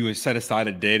 Like, do you set aside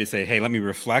a day to say, hey, let me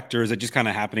reflect, or is it just kind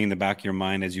of happening in the back of your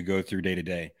mind as you go through day to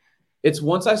day? It's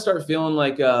once I start feeling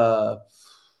like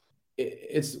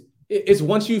it's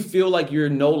once you feel like you're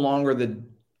no longer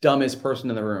dumbest person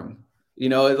in the room. You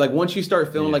know, like once you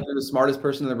start feeling like you're the smartest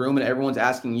person in the room and everyone's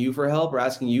asking you for help or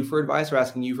asking you for advice or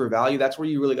asking you for value, that's where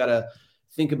you really got to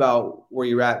think about where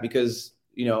you're at, because,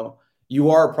 you know, you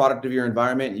are a product of your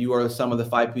environment. You are some of the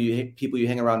five people you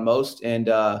hang around most. And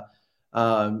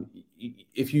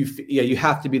if you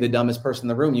have to be the dumbest person in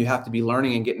the room. You have to be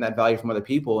learning and getting that value from other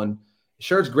people. And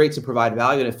sure, it's great to provide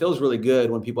value, and it feels really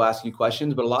good when people ask you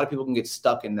questions, but a lot of people can get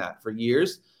stuck in that for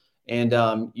years. And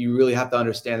you really have to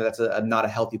understand that that's not a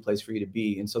healthy place for you to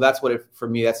be. And so that's what for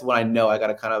me, that's what I know. I got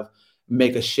to kind of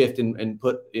make a shift and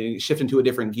shift into a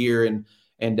different gear and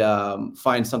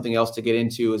find something else to get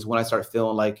into, is when I start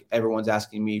feeling like everyone's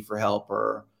asking me for help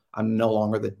or I'm no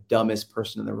longer the dumbest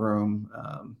person in the room.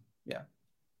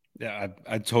 Yeah,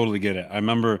 I totally get it. I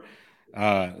remember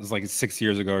it was like 6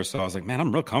 years ago or so. I was like, man,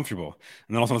 I'm real comfortable.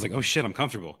 And then also I was like, oh shit, I'm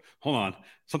comfortable. Hold on,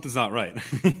 something's not right.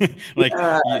 Like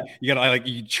you gotta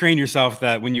you train yourself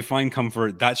that when you find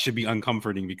comfort, that should be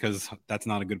uncomforting, because that's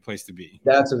not a good place to be.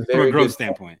 That's a very from a growth good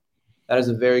standpoint. That is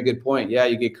a very good point. Yeah,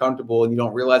 you get comfortable and you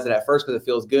don't realize it at first because it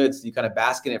feels good. So you kind of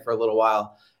bask in it for a little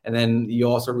while. And then you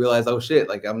also realize, oh shit,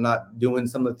 like I'm not doing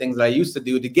some of the things that I used to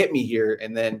do to get me here.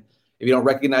 And then if you don't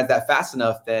recognize that fast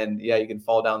enough, then yeah, you can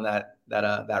fall down that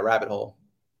rabbit hole.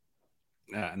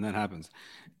 Yeah, and that happens.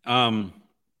 I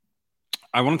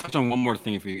want to touch on one more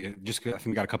thing. If we just, I think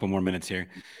we got a couple more minutes here.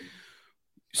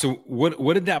 So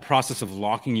what did that process of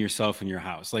locking yourself in your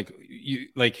house, like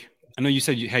I know you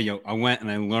said, I went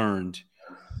and I learned.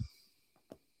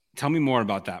 Tell me more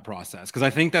about that process. Because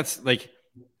I think that's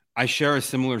I share a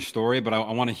similar story, but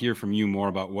I want to hear from you more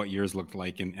about what yours looked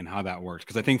like and how that worked.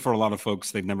 Because I think for a lot of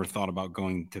folks, they've never thought about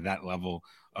going to that level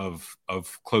of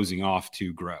closing off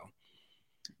to grow.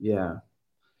 Yeah.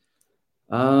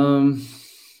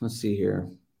 Let's see here.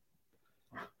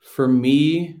 For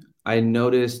me, I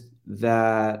noticed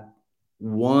that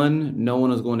one, no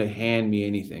one was going to hand me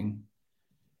anything.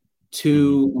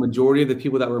 Two, majority of the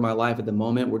people that were in my life at the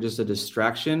moment were just a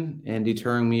distraction and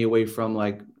deterring me away from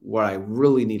what I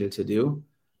really needed to do.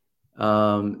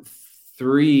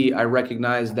 Three, I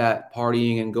recognized that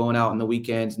partying and going out on the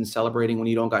weekends and celebrating when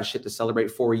you don't got shit to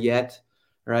celebrate for yet,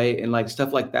 right? And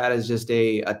stuff like that is just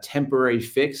a temporary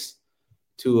fix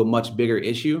to a much bigger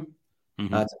issue.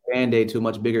 It's a Band-Aid to a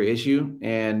much bigger issue.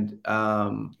 And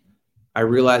I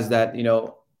realized that,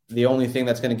 the only thing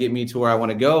that's going to get me to where I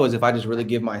want to go is if I just really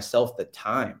give myself the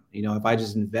time. If I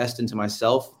just invest into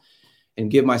myself and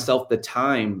give myself the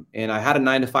time. And I had a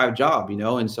 9-to-5 job,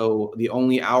 and so the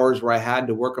only hours where I had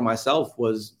to work on myself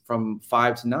was from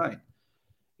 5 to 9,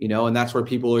 and that's where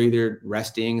people are either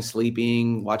resting,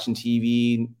 sleeping, watching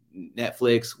TV,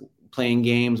 Netflix, playing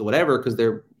games, whatever, because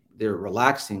they're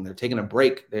relaxing, they're taking a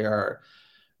break, they are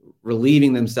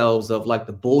relieving themselves of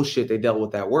the bullshit they dealt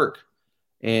with at work.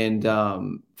 And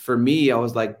for me, I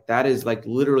was like, that is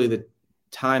literally the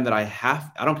time that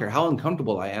I don't care how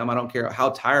uncomfortable I am. I don't care how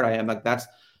tired I am. That's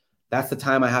the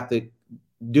time I have to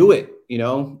do it,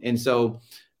 And so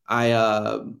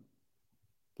I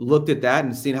looked at that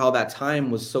and seen how that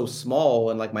time was so small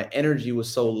and my energy was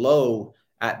so low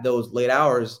at those late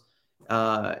hours.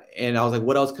 And I was like,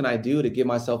 what else can I do to give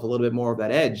myself a little bit more of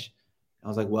that edge? I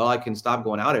was like, well, I can stop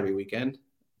going out every weekend.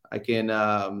 I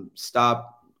can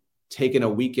stop taking a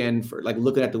weekend for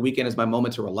looking at the weekend as my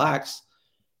moment to relax.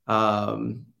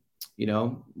 When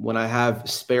I have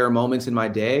spare moments in my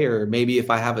day, or maybe if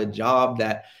I have a job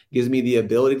that gives me the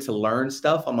ability to learn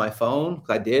stuff on my phone,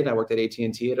 because I worked at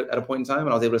AT&T at a point in time, and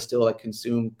I was able to still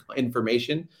consume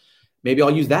information. Maybe I'll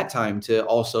use that time to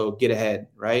also get ahead.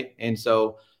 Right. And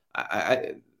so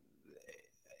I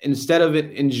instead of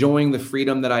enjoying the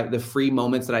freedom the free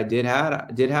moments that I did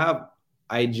have,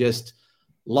 I just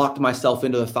locked myself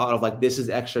into the thought of this is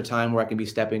extra time where I can be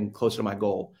stepping closer to my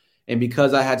goal. And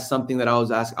because I had something that I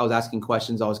was asking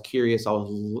questions, I was curious, I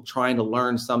was trying to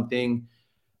learn something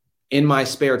in my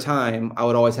spare time, I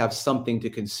would always have something to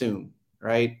consume.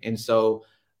 Right. And so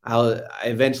I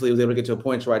eventually was able to get to a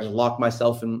point where I just locked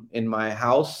myself in my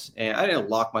house. And I didn't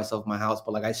lock myself in my house,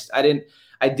 but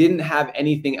I didn't have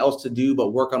anything else to do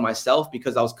but work on myself,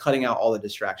 because I was cutting out all the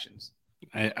distractions.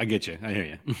 I get you. I hear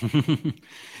you.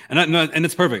 And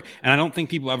it's perfect. And I don't think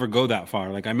people ever go that far.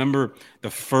 I remember the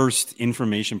first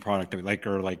information product that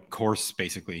or course,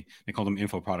 basically, they called them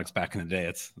info products back in the day.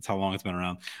 That's how long it's been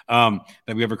around,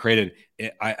 that we ever created.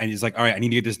 I was like, all right, I need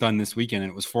to get this done this weekend.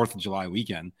 And it was 4th of July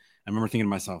weekend. I remember thinking to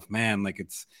myself, man,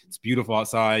 it's beautiful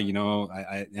outside,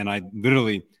 I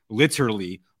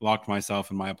literally locked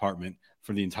myself in my apartment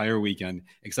for the entire weekend,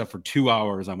 except for 2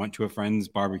 hours. I went to a friend's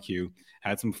barbecue,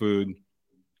 had some food,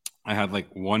 I had like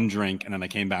one drink and then I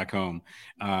came back home.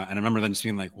 And I remember then just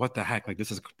being like, what the heck? Like,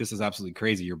 this is absolutely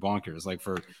crazy. You're bonkers. Like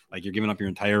you're giving up your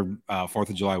entire 4th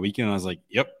of July weekend. And I was like,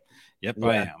 yep, Yeah.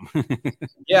 I am.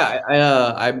 Yeah,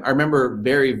 I remember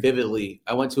very vividly.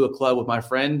 I went to a club with my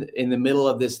friend in the middle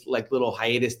of this like little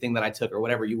hiatus thing that I took, or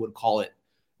whatever you would call it.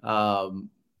 It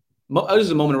was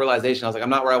just a moment of realization. I was like,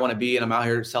 I'm not where I want to be, and I'm out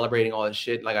here celebrating all this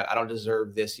shit. Like, I don't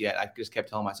deserve this yet. I just kept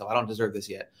telling myself, I don't deserve this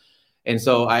yet. And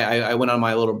so I went on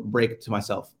my little break to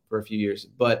myself for a few years.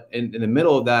 But in the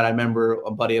middle of that, I remember a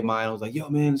buddy of mine was like, yo,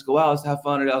 man, let's go out. Let's have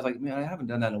fun. And I was like, man, I haven't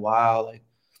done that in a while. Like,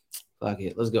 fuck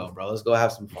it. Let's go, bro. Let's go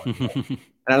have some fun. And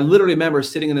I literally remember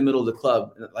sitting in the middle of the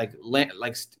club, like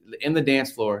in the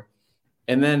dance floor.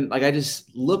 And then like I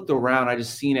just looked around. I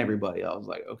just seen everybody. I was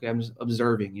like, okay, I'm just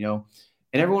observing, you know.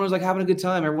 And everyone was like having a good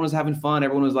time. Everyone was having fun.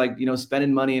 Everyone was like, you know,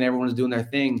 spending money, and everyone was doing their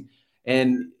thing.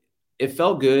 And it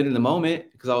felt good in the moment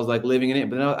because I was like living in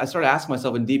it. But then I started asking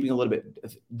myself and digging a little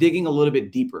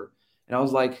bit deeper. And I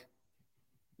was like,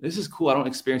 this is cool. I don't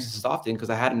experience this as often because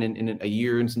I hadn't in a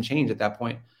year and some change at that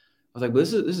point. I was like,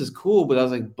 this is cool. But I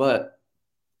was like,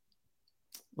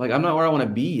 I'm not where I want to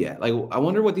be yet. Like, I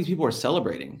wonder what these people are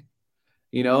celebrating,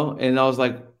 you know? And I was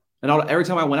like, every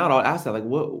time I went out, I would ask that, like,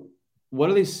 what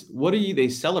are they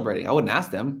celebrating? I wouldn't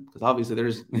ask them because obviously they're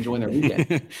just enjoying their weekend.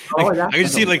 Like, I could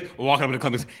just see like walking up in the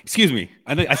club. Excuse me,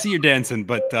 I see you're dancing,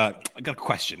 but I got a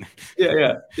question.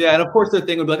 Yeah. And of course, their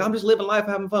thing would be like, I'm just living life,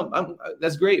 having fun.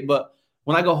 That's great, but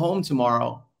when I go home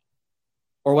tomorrow,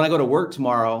 or when I go to work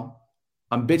tomorrow,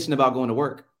 I'm bitching about going to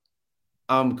work.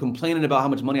 I'm complaining about how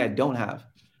much money I don't have.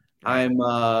 I'm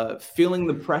feeling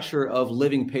the pressure of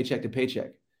living paycheck to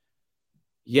paycheck.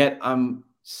 Yet I'm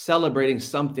celebrating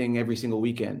something every single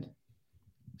weekend.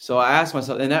 So I asked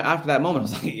myself, and after that moment, I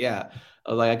was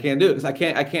like, I can't do it because I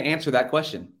can't answer that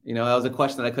question. You know, that was a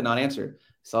question that I could not answer.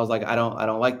 So I was like, I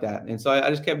don't like that. And so I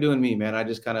just kept doing me, man. I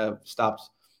just kind of stopped,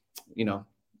 you know,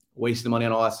 wasting money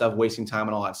on all that stuff, wasting time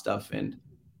on all that stuff. And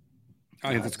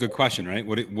that's a good question, right?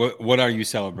 What are you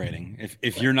celebrating?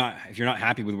 If you're not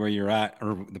happy with where you're at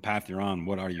or the path you're on,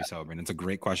 what are you celebrating? It's a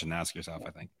great question to ask yourself, I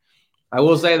think. I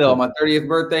will say though, on my 30th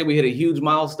birthday, we hit a huge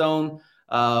milestone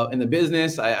in the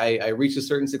business. I reached a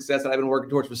certain success that I've been working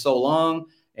towards for so long,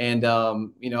 and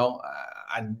you know,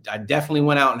 I definitely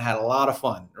went out and had a lot of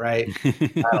fun. Right,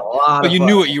 but you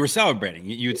knew what you were celebrating.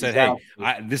 You had said, exactly.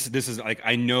 "Hey, this is like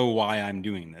I know why I'm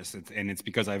doing this, and it's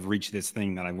because I've reached this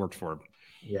thing that I worked for."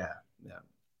 Yeah.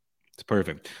 It's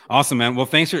perfect. Awesome, man. Well,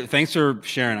 thanks for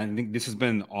sharing. I think this has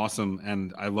been awesome,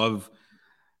 and I love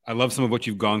some of what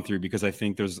you've gone through because I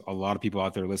think there's a lot of people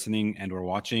out there listening and or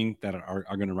watching that are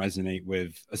going to resonate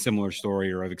with a similar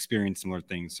story or have experienced similar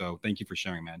things. So thank you for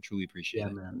sharing, man. Truly appreciate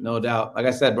it. Man. No doubt. Like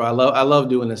I said, bro, I love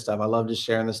doing this stuff. I love just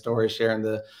sharing the story, sharing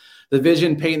the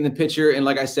vision, painting the picture. And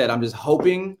like I said, I'm just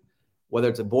hoping whether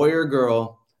it's a boy or a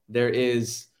girl, there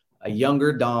is a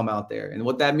younger Dom out there. And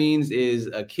what that means is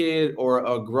a kid or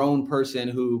a grown person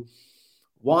who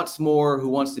wants more, who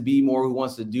wants to be more, who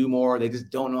wants to do more. They just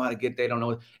don't know how to get there. Don't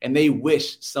know. And they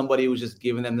wish somebody was just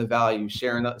giving them the value,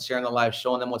 sharing the life,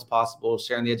 showing them what's possible,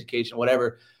 sharing the education,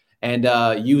 whatever, and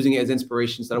using it as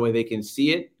inspiration so that way they can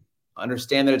see it,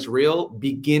 understand that it's real,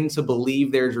 begin to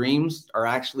believe their dreams are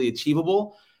actually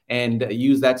achievable, and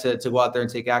use that to go out there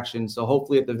and take action. So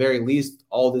hopefully at the very least,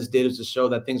 all this did is to show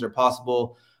that things are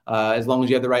possible as long as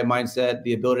you have the right mindset,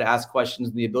 the ability to ask questions,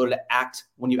 and the ability to act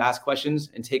when you ask questions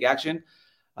and take action.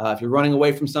 If you're running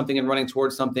away from something and running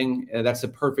towards something, that's a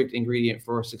perfect ingredient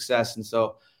for success. And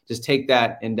so just take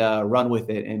that and run with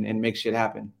it and make shit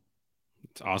happen.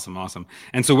 It's awesome.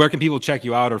 And so where can people check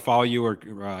you out or follow you or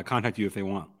contact you if they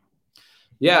want?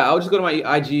 Yeah, I'll just go to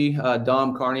my IG,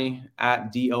 Dom Carney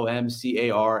at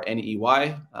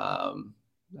DOMCARNEY.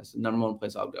 That's the number one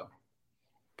place I'll go.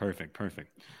 Perfect.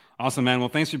 Awesome, man. Well,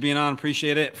 thanks for being on.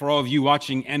 Appreciate it. For all of you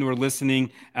watching and or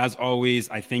listening, as always,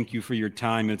 I thank you for your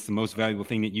time. It's the most valuable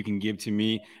thing that you can give to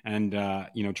me. And,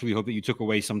 truly hope that you took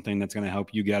away something that's going to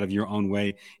help you get out of your own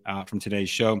way from today's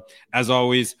show. As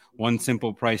always, one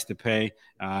simple price to pay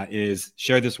is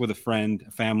share this with a friend,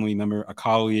 a family member, a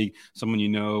colleague, someone you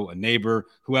know, a neighbor,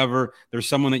 whoever. There's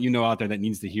someone that you know out there that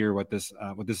needs to hear what this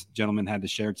gentleman had to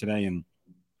share today. And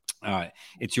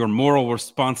it's your moral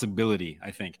responsibility, I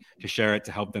think, to share it,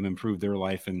 to help them improve their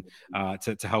life, and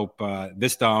to help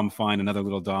this Dom find another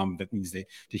little Dom that needs to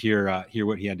hear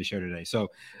what he had to share today. So,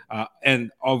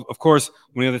 and of course,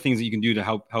 one of the things that you can do to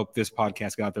help this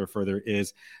podcast get out there further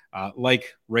is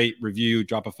like, rate, review,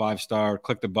 drop a 5-star,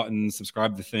 click the buttons,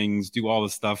 subscribe to things, do all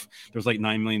this stuff. There's like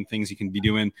 9 million things you can be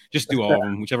doing. Just do all of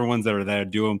them, whichever ones that are there,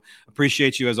 do them.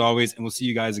 Appreciate you as always, and we'll see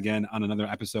you guys again on another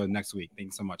episode next week.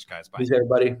 Thanks so much, guys. Bye. Peace,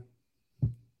 everybody.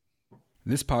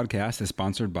 This podcast is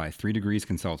sponsored by 3 Degrees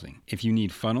Consulting. If you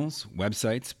need funnels,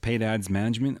 websites, paid ads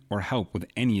management, or help with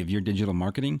any of your digital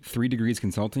marketing, 3 Degrees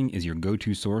Consulting is your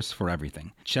go-to source for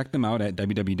everything. Check them out at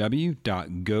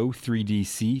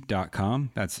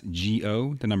www.go3dc.com. That's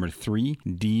G-O, the number 3,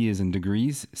 D is in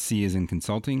degrees, C is in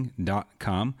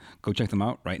consulting.com. Go check them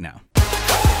out right now.